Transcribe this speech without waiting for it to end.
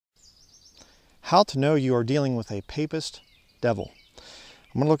How to know you are dealing with a papist devil.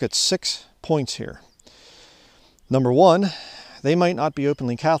 I'm going to look at 6 points here. Number 1, they might not be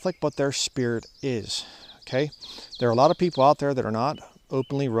openly Catholic, but their spirit is. Okay? There are a lot of people out there that are not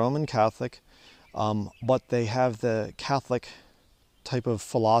openly Roman Catholic, but they have the Catholic type of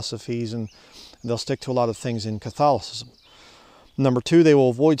philosophies, and they'll stick to a lot of things in Catholicism. Number 2, they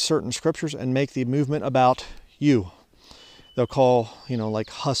will avoid certain scriptures and make the movement about you. They'll call, like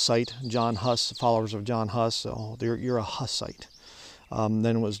Hussite, John Huss, followers of John Huss, oh, you're a Hussite. Then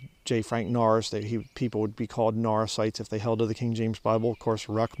it was J. Frank Norris. People would be called Norrisites if they held to the King James Bible. Of course,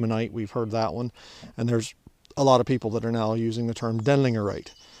 Ruckmanite, we've heard that one. And there's a lot of people that are now using the term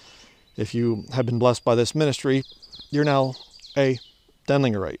Denlingerite. If you have been blessed by this ministry, you're now a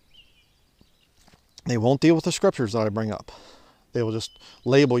Denlingerite. They won't deal with the scriptures that I bring up. They will just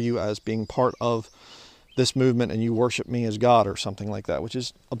label you as being part of this movement and you worship me as God or something like that, which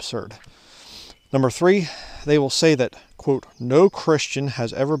is absurd. Number 3, they will say that, quote, no Christian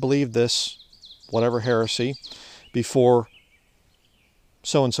has ever believed this, whatever heresy, before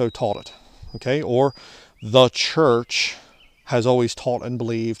so-and-so taught it. Okay? Or the church has always taught and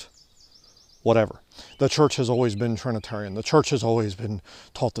believed whatever. The church has always been Trinitarian. The church has always been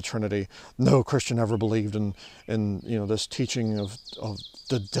taught the Trinity. No Christian ever believed in this teaching of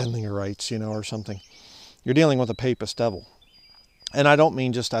the Denlingerites, or something. You're dealing with a papist devil. And I don't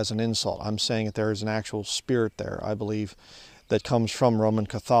mean just as an insult. I'm saying that there is an actual spirit there, I believe, that comes from Roman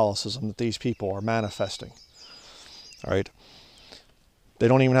Catholicism that these people are manifesting. All right? They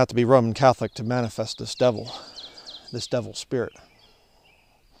don't even have to be Roman Catholic to manifest this devil spirit.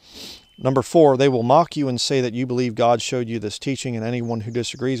 Number 4, they will mock you and say that you believe God showed you this teaching and anyone who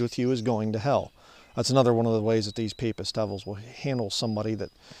disagrees with you is going to hell. That's another one of the ways that these papist devils will handle somebody that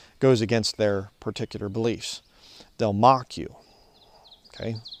goes against their particular beliefs. They'll mock you.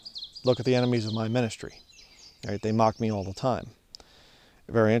 Okay? Look at the enemies of my ministry. Right? They mock me all the time.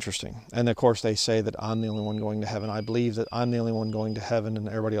 Very interesting. And of course they say that I'm the only one going to heaven. I believe that I'm the only one going to heaven and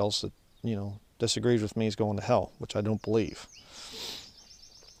everybody else that, disagrees with me is going to hell, which I don't believe.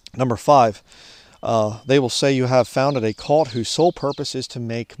 Number 5, they will say you have founded a cult whose sole purpose is to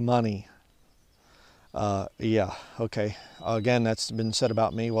make money. Yeah, okay. Again, that's been said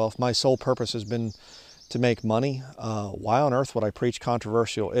about me. Well, if my sole purpose has been to make money, why on earth would I preach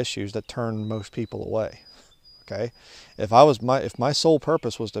controversial issues that turn most people away? Okay? If my sole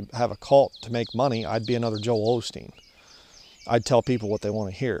purpose was to have a cult to make money, I'd be another Joel Osteen. I'd tell people what they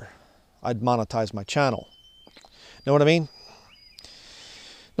want to hear. I'd monetize my channel. Know what I mean?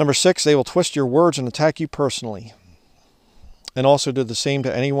 Number 6, they will twist your words and attack you personally. And also do the same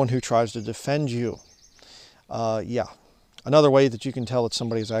to anyone who tries to defend you. Yeah. Another way that you can tell that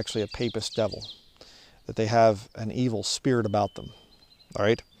somebody is actually a papist devil. That they have an evil spirit about them. All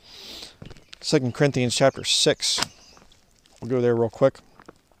right? 2 Corinthians chapter 6. We'll go there real quick.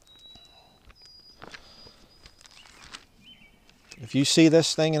 If you see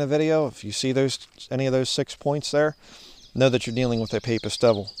this thing in a video, if you see any of those 6 points there, know that you're dealing with a papist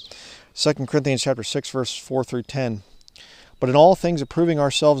devil. 2 Corinthians chapter 6, verses 4 through 10. But in all things approving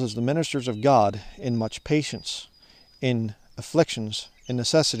ourselves as the ministers of God, in much patience, in afflictions, in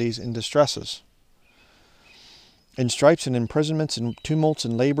necessities, in distresses, in stripes and imprisonments, in tumults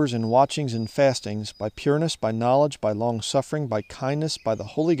and labors, in watchings and fastings, by pureness, by knowledge, by long-suffering, by kindness, by the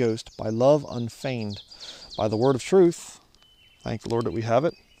Holy Ghost, by love unfeigned, by the word of truth. Thank the Lord that we have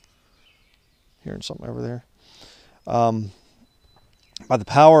it. Hearing something over there. By the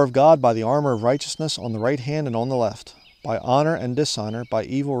power of God, by the armor of righteousness on the right hand and on the left, by honor and dishonor, by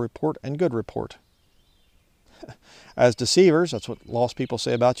evil report and good report. As deceivers, that's what lost people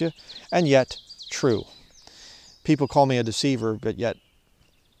say about you, and yet true. People call me a deceiver, but yet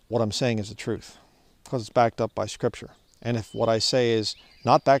what I'm saying is the truth, because it's backed up by Scripture. And if what I say is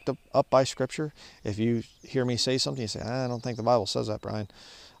not backed up by Scripture, if you hear me say something, you say, I don't think the Bible says that, Brian.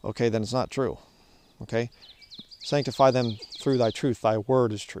 Okay, then it's not true. Okay? Sanctify them through thy truth. Thy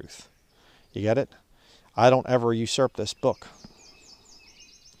word is truth. You get it? I don't ever usurp this book.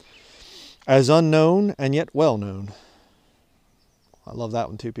 As unknown and yet well known. I love that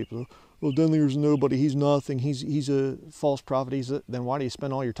one too, people. Well, Denlinger's nobody. He's nothing. He's a false prophet. Then why do you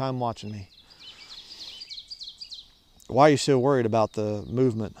spend all your time watching me? Why are you so worried about the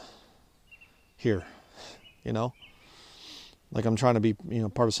movement here? Like I'm trying to be,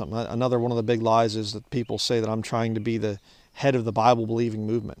 part of something. Another one of the big lies is that people say that I'm trying to be the head of the Bible-believing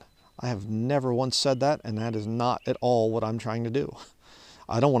movement. I have never once said that, and that is not at all what I'm trying to do.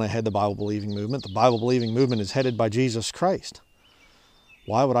 I don't want to head the Bible-believing movement. The Bible-believing movement is headed by Jesus Christ.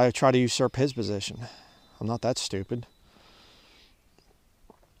 Why would I try to usurp his position? I'm not that stupid.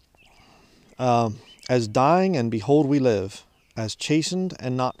 As dying, and behold we live, as chastened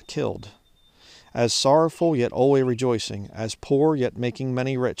and not killed, as sorrowful yet always rejoicing, as poor yet making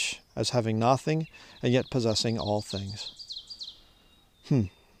many rich, as having nothing and yet possessing all things.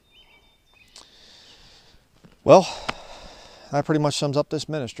 Well, that pretty much sums up this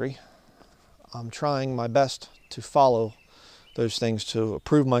ministry. I'm trying my best to follow those things to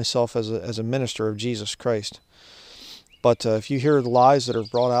prove myself as a minister of Jesus Christ. But if you hear the lies that are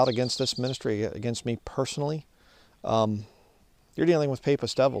brought out against this ministry, against me personally, you're dealing with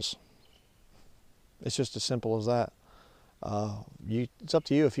Papist devils. It's just as simple as that. It's up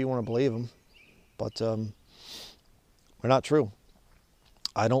to you if you want to believe them, but they're not true.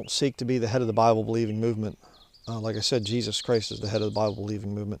 I don't seek to be the head of the Bible-believing movement. Like I said, Jesus Christ is the head of the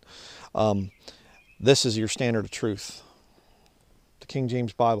Bible-believing movement. This is your standard of truth. The King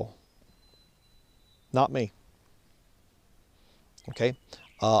James Bible. Not me. Okay?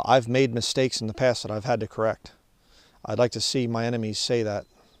 I've made mistakes in the past that I've had to correct. I'd like to see my enemies say that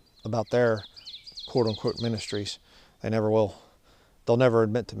about their quote-unquote ministries. They never will. They'll never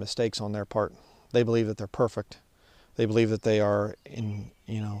admit to mistakes on their part. They believe that they're perfect. They believe that they are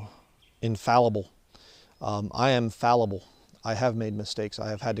infallible. I am fallible. I have made mistakes. I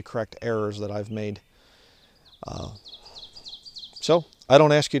have had to correct errors that I've made. So I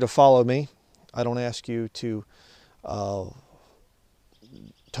don't ask you to follow me. I don't ask you to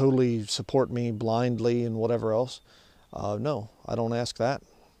totally support me blindly and whatever else. No, I don't ask that.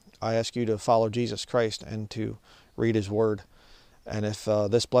 I ask you to follow Jesus Christ and to read His Word. And if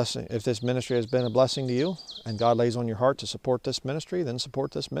this ministry has been a blessing to you, and God lays on your heart to support this ministry, then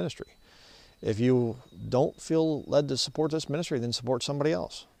support this ministry. If you don't feel led to support this ministry, then support somebody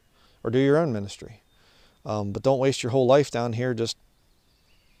else, or do your own ministry. But don't waste your whole life down here just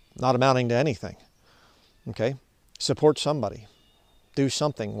not amounting to anything. Okay? Support somebody. Do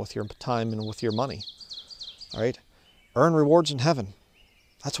something with your time and with your money. All right? Earn rewards in heaven.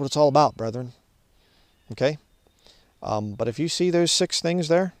 That's what it's all about, brethren. Okay? But if you see those 6 things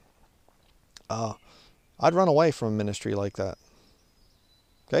there, I'd run away from a ministry like that.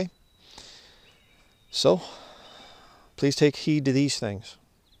 Okay? So, please take heed to these things.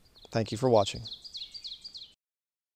 Thank you for watching.